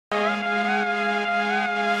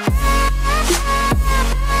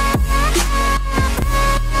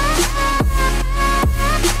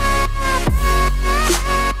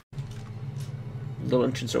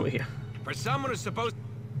little entrance over here. For someone who's supposed.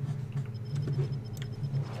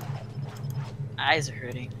 Eyes are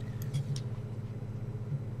hurting.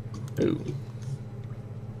 Ooh.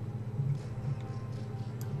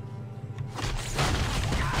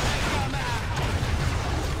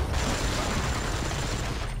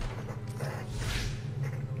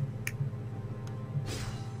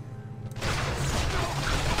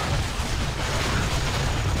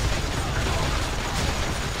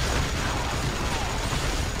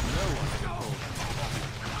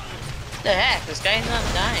 What the heck? This guy's not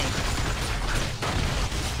dying.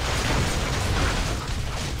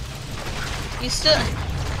 He's still.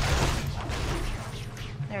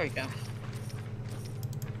 There we go.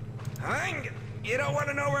 Hang! You don't want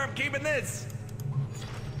to know where I'm keeping this.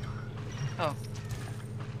 Oh.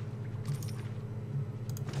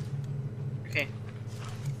 Okay.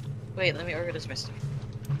 Wait, let me organize my stuff.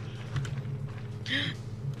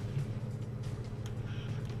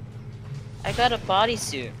 I got a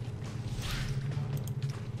bodysuit.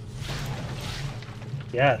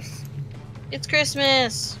 Yes. It's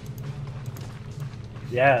Christmas!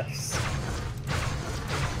 Yes.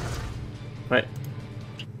 Right.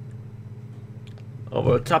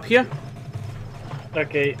 Over top here.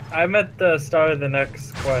 Okay, I'm at the start of the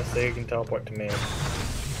next quest, so you can teleport to me.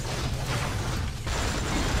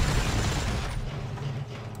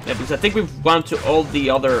 Yeah, because I think we've gone to all the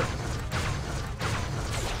other.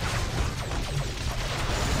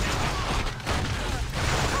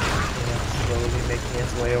 Yeah, slowly making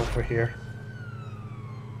its way over here.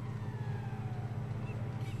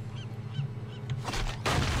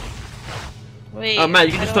 Wait. Oh man,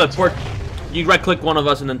 you can I just don't- teleport. You right click one of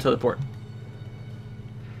us and then teleport.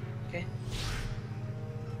 Okay.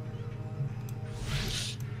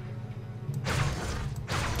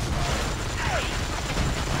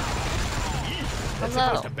 That's Hello.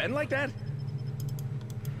 supposed to bend like that?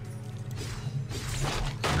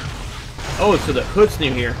 Oh, so the hood's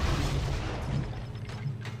new here.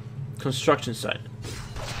 Construction site.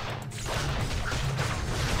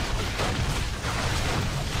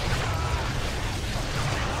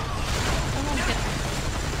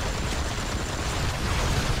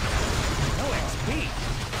 No XP.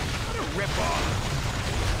 What a rip-off.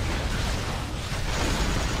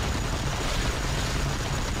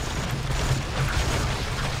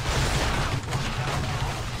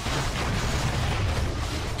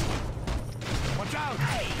 Watch out!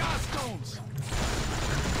 Gas stones!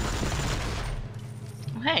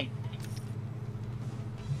 Oh, hey.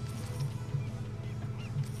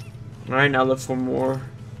 Alright, now look for more.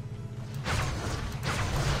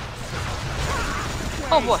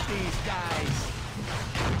 Oh boy. Waste these guys.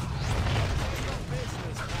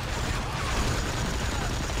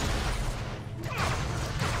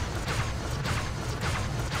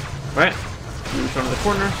 Right. Move from the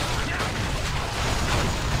corner.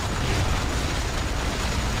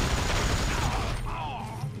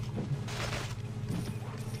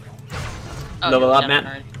 Oh, Level you're up, down man.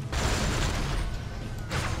 already.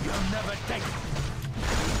 You'll never take it.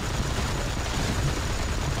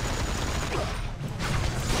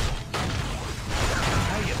 I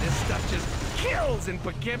tell you, this stuff just kills in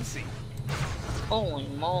Poughkeepsie. Holy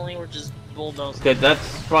moly, we're just bulldozing. Okay,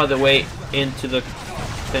 that's probably the way into the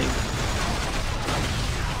thing.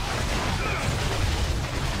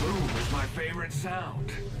 Boom is my favorite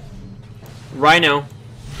sound. Rhino.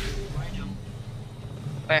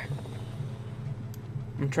 Where?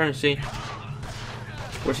 I'm trying to see.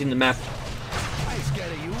 Where's he in the map? I ain't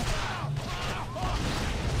scared of you.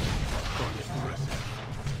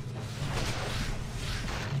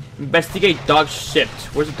 Investigate dog ship.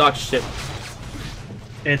 Where's the dog ship?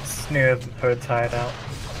 It's near the Hood's hideout.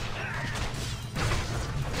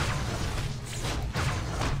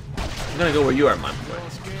 I'm gonna go where you are, man.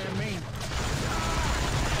 Don't scare me.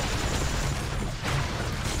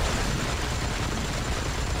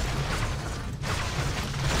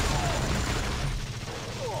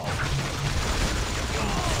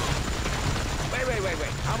 Wait.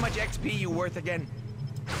 How much XP you worth again?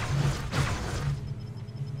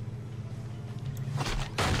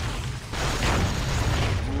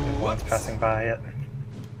 One's passing by it.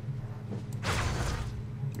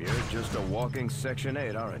 You're just a walking Section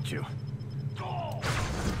 8, aren't you?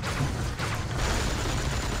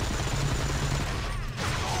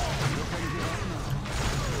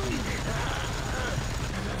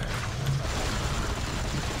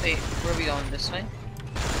 Wait, where are we going? This way?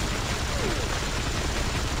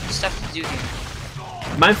 Stuff to do here.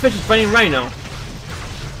 Minefish is fighting Rhino.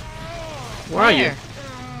 Where are you?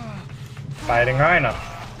 Fighting Rhino.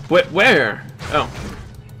 Where? Oh.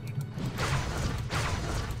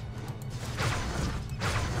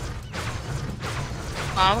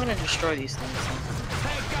 I'm gonna destroy these things then.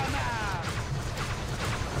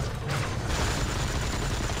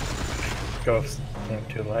 Ghost came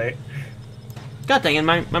too late. God dang it,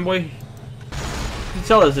 my boy. You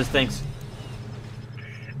tell us these things.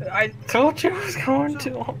 I told you I was going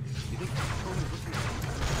to.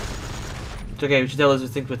 It's okay, we should tell us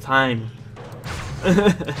these things with time.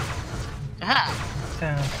 Aha!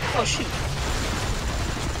 Yeah. Oh shoot.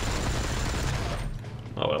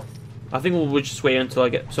 Oh well. I think we'll just wait until I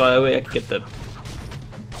get so I can get the.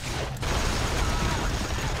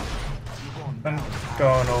 I'm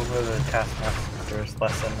going over the Taskmaster's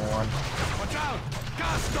lesson 1. Watch out!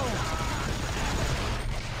 Gaston!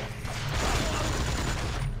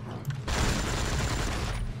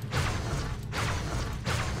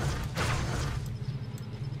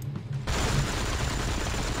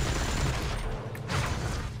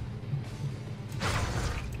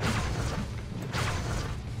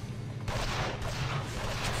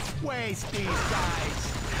 Waste these guys!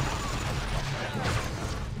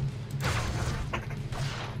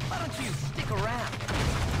 Why don't you stick around?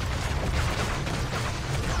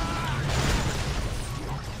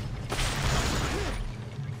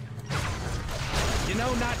 You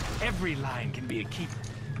know, not every line can be a keeper.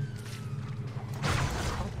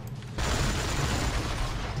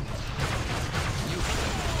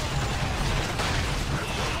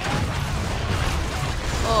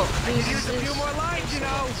 Oh, I could use a few more lines, you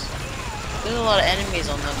know. there's a lot of enemies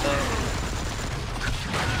on that boat.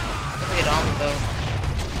 Let me get on the boat.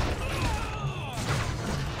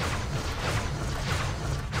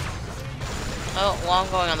 Oh, well, I'm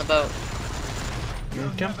going on the boat.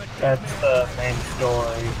 Okay. That's the main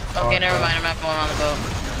story. Okay, never mind. I'm not going on the boat.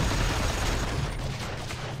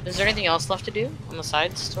 Is there anything else left to do on the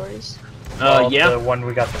side stories? Yeah. The one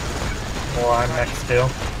we got the one next to.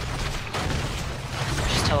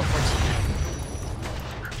 Just teleport to you.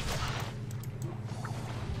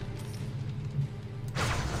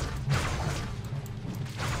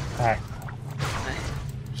 Hi, Hi.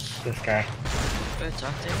 this guy. Go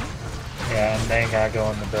talk to him. Yeah, and then gotta go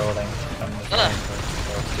in the building. I'm just going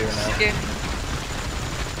to do now. Okay.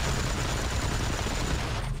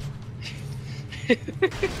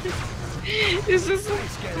 Is this a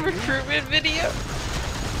recruitment video?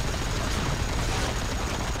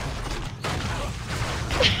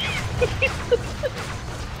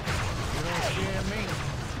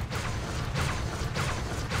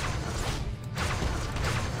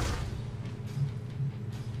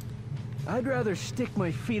 I'd rather stick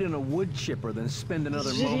my feet in a wood chipper than spend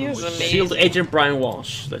another This moment video's with amazing. Shield Agent Brian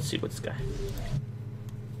Walsh. Let's see what's this guy.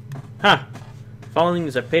 Huh. Following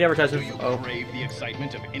is a paid Do advertisement. you Oh. crave the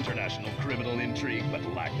excitement of international criminal intrigue but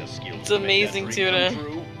lack the skills It's to make amazing, that dream Tuna. come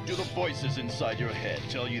true? Do the voices inside your head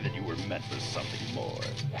tell you that you were meant for something more?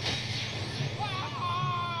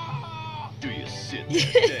 Do you sit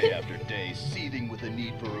there day after day seething with the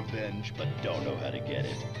need for revenge but don't know how to get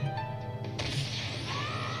it?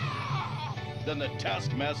 Then the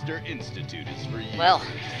Taskmaster Institute is for you. Well.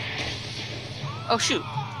 Oh shoot.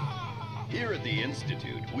 Here at the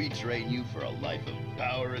Institute, we train you for a life of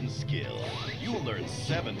power and skill. You will learn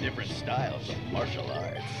 7 different styles of martial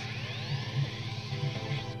arts.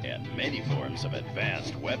 And many forms of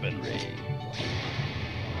advanced weaponry.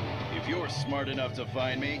 If you're smart enough to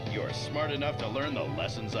find me, you're smart enough to learn the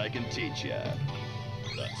lessons I can teach you.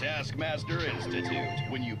 The Taskmaster Institute,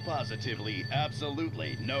 when you positively,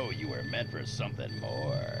 absolutely know you were meant for something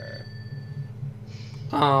more.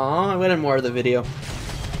 Aww, I wanted more of the video.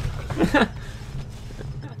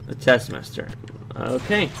 The Taskmaster.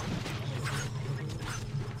 Okay.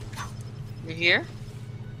 You here?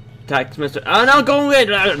 Taskmaster. Oh no, go away!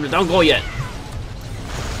 Don't go yet.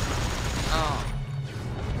 Oh.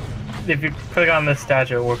 If you click on this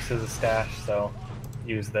statue, it works as a stash, so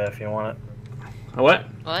use that if you want it. A what?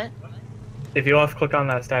 What? If you left click on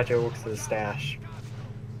that statue, it works as a stash.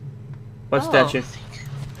 What Oh. statue?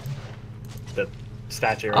 The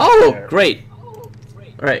statue right Oh, there. great.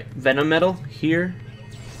 Alright, Venom Metal here.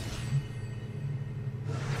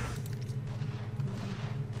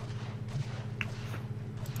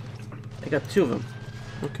 I got 2 of them.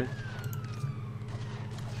 Okay.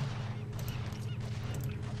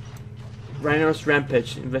 Rhinos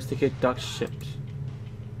Rampage. Investigate dock ships.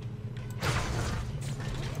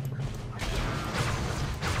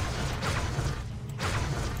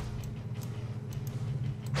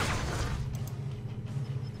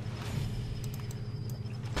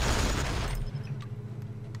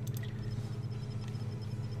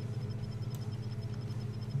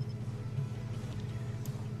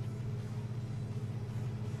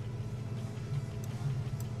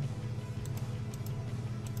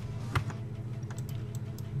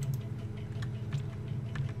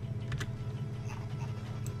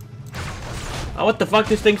 Oh, what the fuck?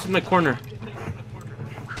 This thing's in my corner. Waste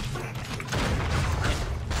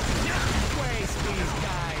these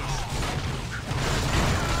guys.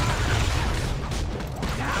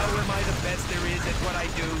 How am I the best there is at what I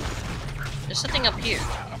do? There's something up here.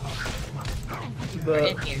 The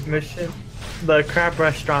in here. mission, the crab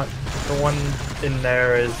restaurant, the one in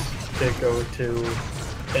there is to go to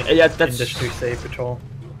Yeah, that's Industry Save Patrol.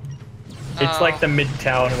 It's like the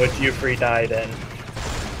Midtown which Ufree died in.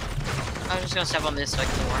 I'm just gonna step on this so I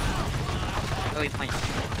can warn. Oh, wait, point.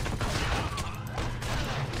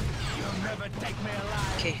 You'll never take me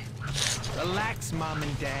alive. Okay. Relax, Mom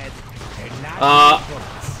and Dad. They're not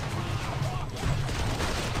bullets.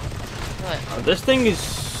 What? this thing is.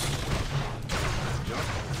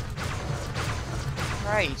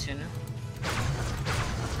 Where are you, Tuna?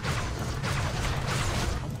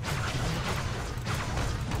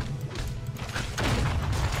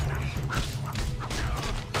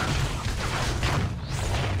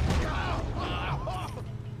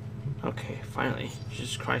 Okay, finally.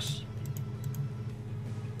 Jesus Christ.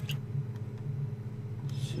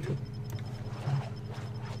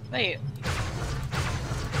 Wait.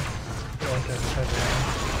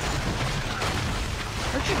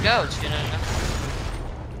 Where'd you go, Tuna?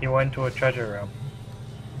 He went to a treasure room.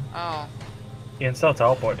 Oh. You can still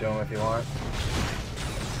teleport to him if you want.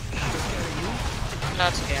 No,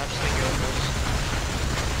 it's okay. I'll just make your own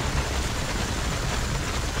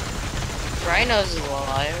Rhino's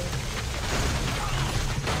alive.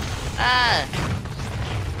 Ah!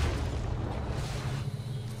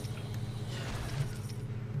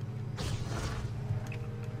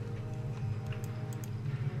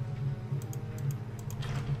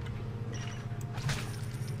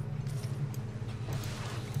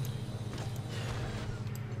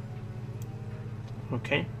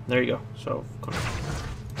 Okay, there you go. So,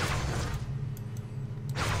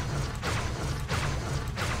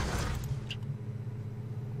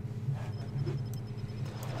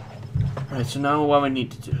 alright, so now what we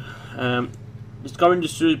need to do. Discovering the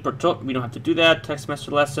student portal, we don't have to do that. Taskmaster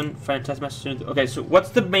lesson, find Taskmaster student. Okay, so what's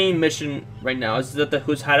the main mission right now? Is that the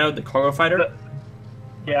Who's Hideout, the cargo fighter?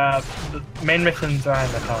 Yeah, the main missions are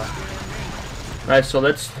in the tunnel. Alright, so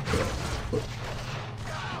let's...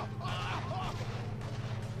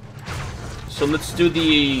 So let's do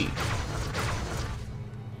the...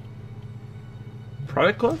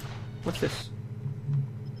 Private club? What's this?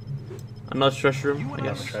 Another treasure room, I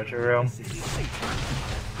guess. Treasure room.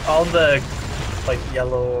 All the like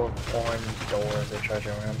yellow or orange doors are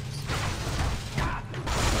treasure rooms.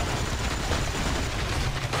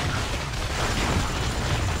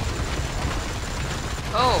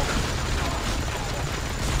 Oh!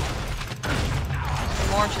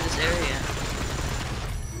 There's more to this area.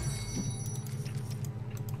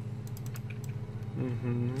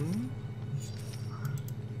 Mm-hmm.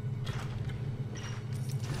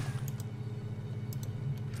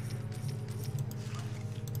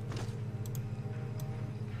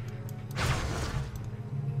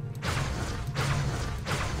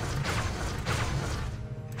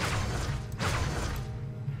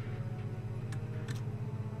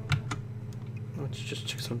 Let's just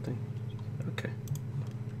check something. Okay.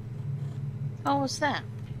 Oh, what's that?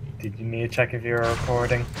 Did you need to check if you're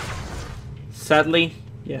recording? Sadly,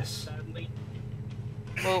 yes.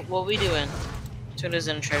 Well, what we doing? Tuna's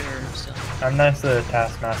in a treasure room still. I'm next to the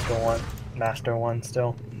Taskmaster one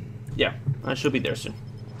still. Yeah, I should be there soon.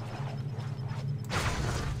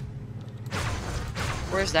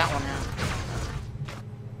 Where's that one at?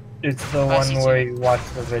 It's the I see one where two. you watch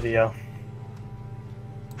the video.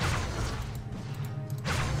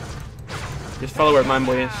 Just follow where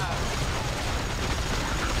Mineboy is.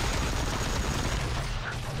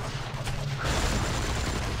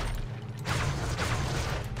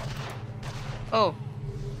 Oh,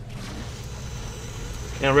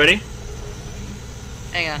 Yeah, ready?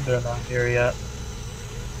 hang on. They're not here yet.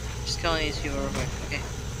 Just killing these people real quick. Okay.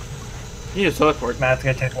 You just teleport. Matt's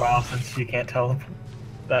gonna take a while since you can't tell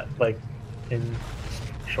that like in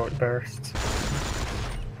short bursts.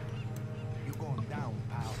 You're going down,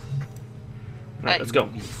 pal. Alright, let's go.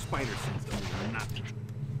 Spider sense don't mean nothing.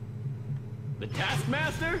 The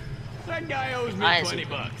Taskmaster? That guy owes me I 20 see.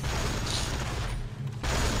 bucks.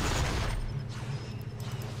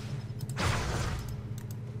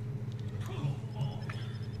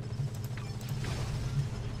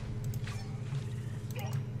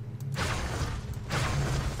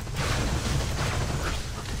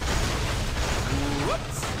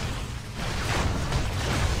 Whoops.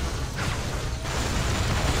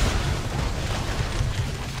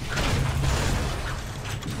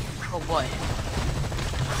 Oh boy.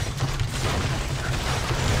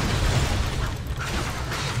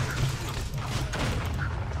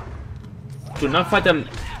 do not fight them.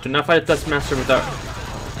 Do not fight the Taskmaster without.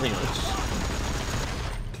 Anyways.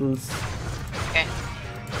 Please. Okay.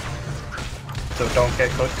 So don't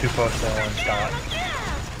get too close to one shot.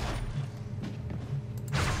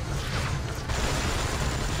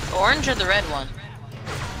 The orange or the red one?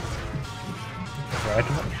 Red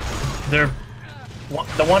one? They're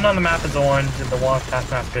the one on the map is orange, and the one with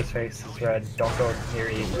Taskmaster's face is red. Don't go near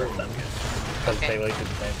either of them because Okay. they lead to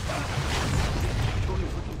the same spot.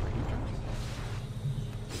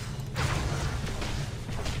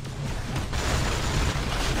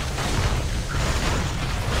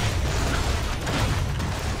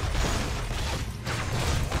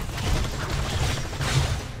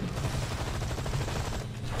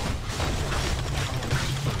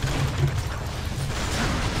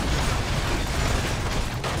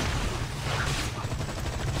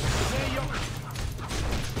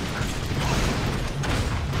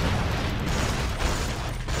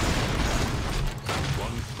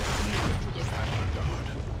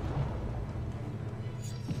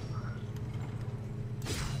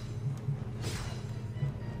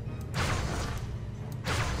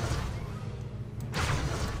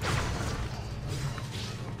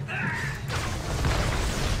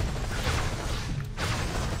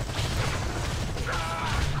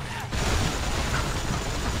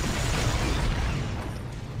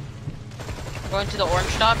 Going to the orange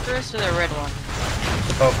doctoress or the red one?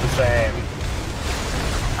 Both the same.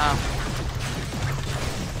 Oh.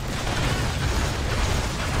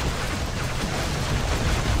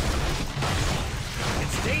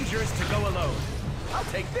 It's dangerous to go alone. I'll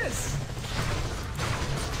take this.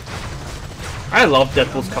 I love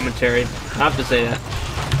Deadpool's commentary. I have to say that.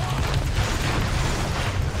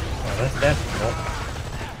 Oh, that's Deadpool.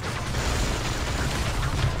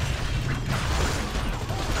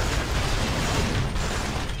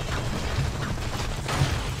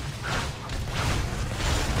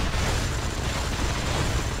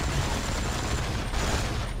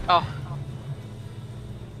 Oh.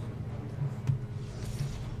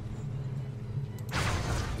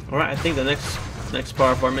 Alright, I think the next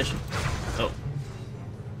part of our mission. Oh.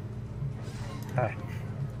 Hi.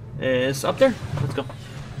 Is up there? Let's go.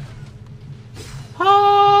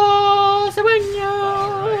 Oh,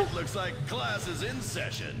 All right, looks like class is in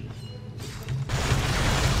session.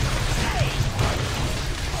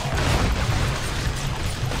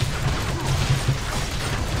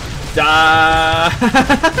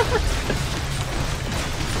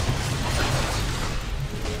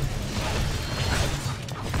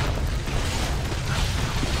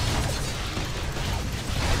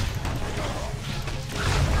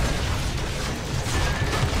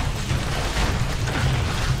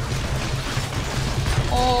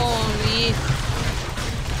 Holy.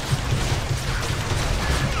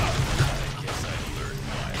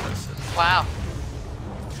 Wow.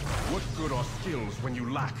 What good are skills when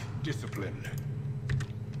you lack discipline?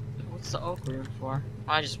 What's the oak room for?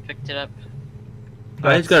 Oh, I just picked it up.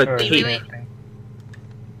 I just got a That's key. Wait.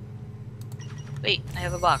 Wait, I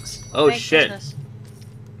have a box. Oh, Thank shit. goodness.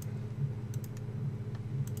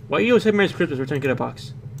 Why are you always saying Merry Christmas? We're trying to get a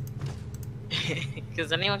box.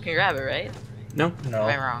 Because anyone can grab it, right? No? No, Am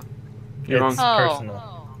I wrong? You're it's wrong.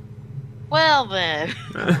 personal. Well then.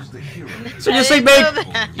 So I you say didn't Merry, know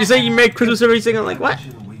that. you say you Merry Christmas every single, like what?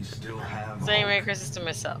 Saying Merry Christmas to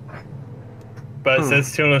myself. But it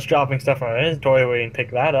says Tuna's dropping stuff on his doorway and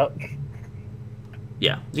pick that up.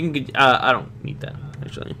 Yeah, you can get, I don't need that,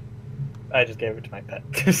 actually. I just gave it to my pet.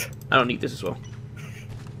 I don't need this as well.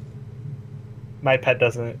 My pet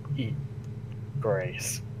doesn't eat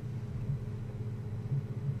grace.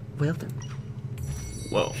 Well then.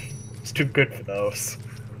 Whoa. It's too good for those.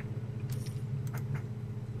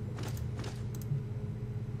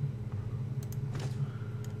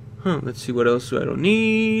 Huh, let's see what else I don't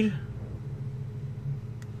need.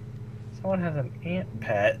 Someone has an ant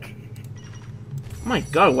pet. Oh my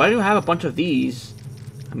god, why do I have a bunch of these?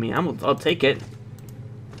 I mean, I'll take it.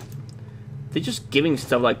 They're just giving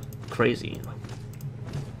stuff like crazy.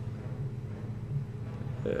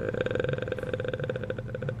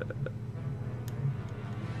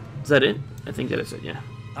 Is that it? I think that is it, yeah.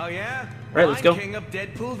 Oh yeah? Right, let's go. King of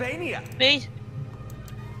Deadpoolvania. Me?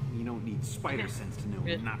 You don't need spider sense to know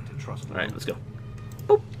Good. not to trust them. Alright, let's go.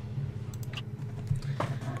 Boop.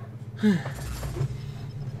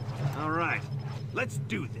 All right, let's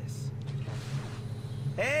do this.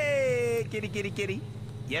 Hey, kitty, kitty, kitty.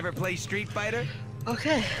 You ever play Street Fighter?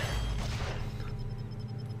 Okay.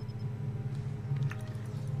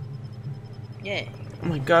 Yay. Oh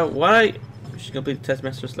my god, why? We should complete the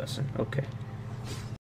Taskmaster's lesson. Okay.